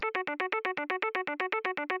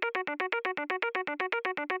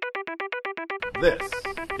This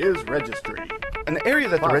is Registry, An area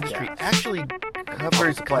that the Podcast. registry actually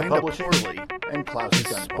covers By kind of Publishing poorly and Klaus is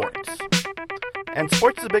Gunn. sports. And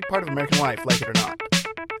sports is a big part of American life, like it or not.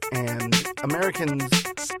 And Americans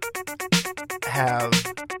have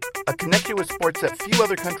a connection with sports that few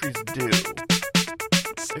other countries do.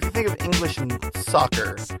 If you think of English and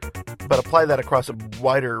soccer, but apply that across a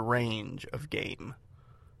wider range of game,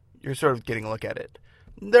 you're sort of getting a look at it.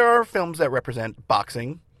 There are films that represent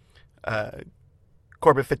boxing.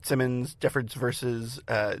 Corbett Fitzsimmons, Jeffords versus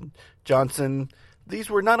Johnson. These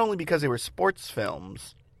were not only because they were sports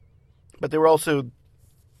films, but they were also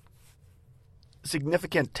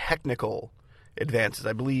significant technical advances.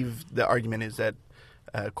 I believe the argument is that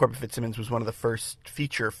Corbett Fitzsimmons was one of the first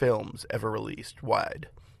feature films ever released wide.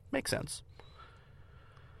 Makes sense.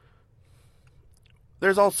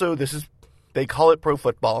 There's also, they call it pro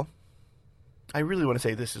football. I really want to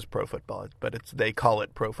say this is pro football, but they call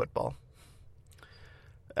it pro football.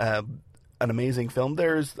 An amazing film.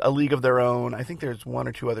 There's A League of Their Own. I think there's one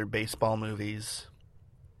or two other baseball movies.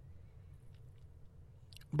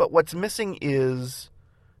 But what's missing is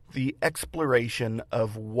the exploration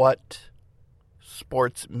of what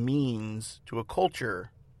sports means to a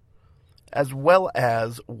culture, as well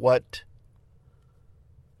as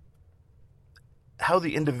how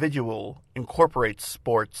the individual incorporates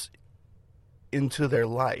sports into their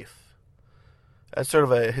life. As sort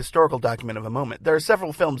of a historical document of a moment. There are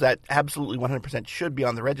several films that absolutely 100% should be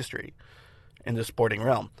on the registry in the sporting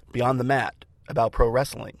realm. Beyond the Mat, about pro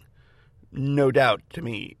wrestling, no doubt to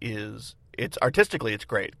me it's artistically it's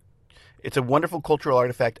great. It's a wonderful cultural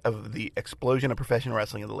artifact of the explosion of professional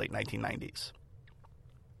wrestling in the late 1990s.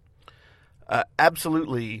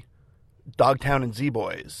 Absolutely, Dogtown and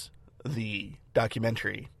Z-Boys, the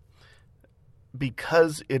documentary,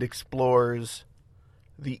 because it explores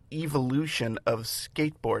the evolution of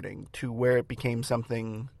skateboarding to where it became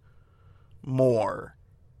something more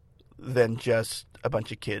than just a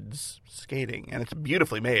bunch of kids skating. And it's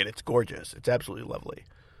beautifully made. It's gorgeous. It's absolutely lovely.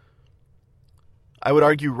 I would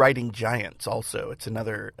argue Riding Giants also. It's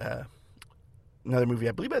another movie,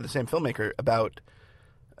 I believe by the same filmmaker, about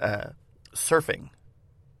surfing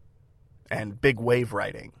and big wave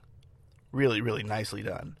riding. Really, really nicely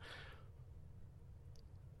done.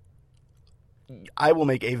 I will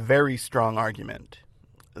make a very strong argument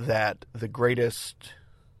that the greatest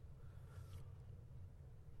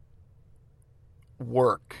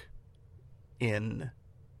work in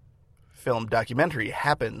film documentary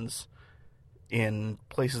happens in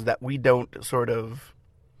places that we don't sort of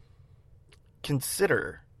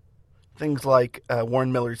consider. Things like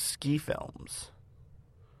Warren Miller's ski films.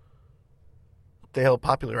 They help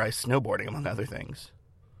popularize snowboarding, among other things.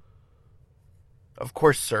 Of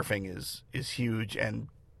course, surfing is huge and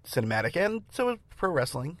cinematic, and so is pro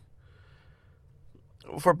wrestling.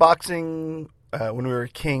 For boxing, When We Were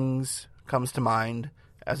Kings comes to mind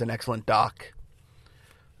as an excellent doc.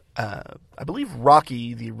 I believe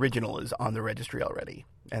Rocky, the original, is on the registry already,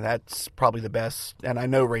 and that's probably the best, and I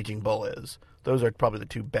know Raging Bull is. Those are probably the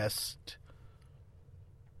two best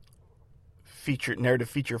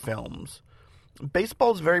narrative feature films.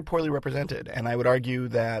 Baseball is very poorly represented, and I would argue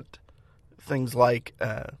that things like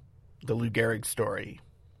the Lou Gehrig story,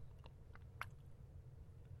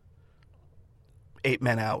 8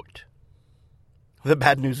 Men Out, The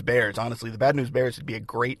Bad News Bears. Honestly, The Bad News Bears would be a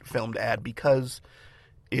great film to add because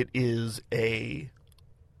it is a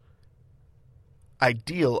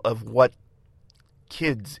ideal of what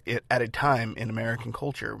kids at a time in American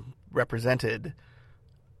culture represented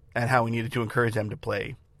and how we needed to encourage them to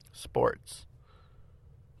play sports.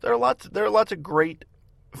 There are lots of great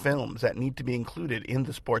films that need to be included in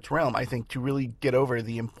the sports realm, I think, to really get over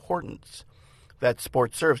the importance that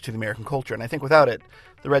sports serves to the American culture. And I think without it,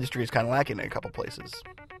 the registry is kind of lacking in a couple places.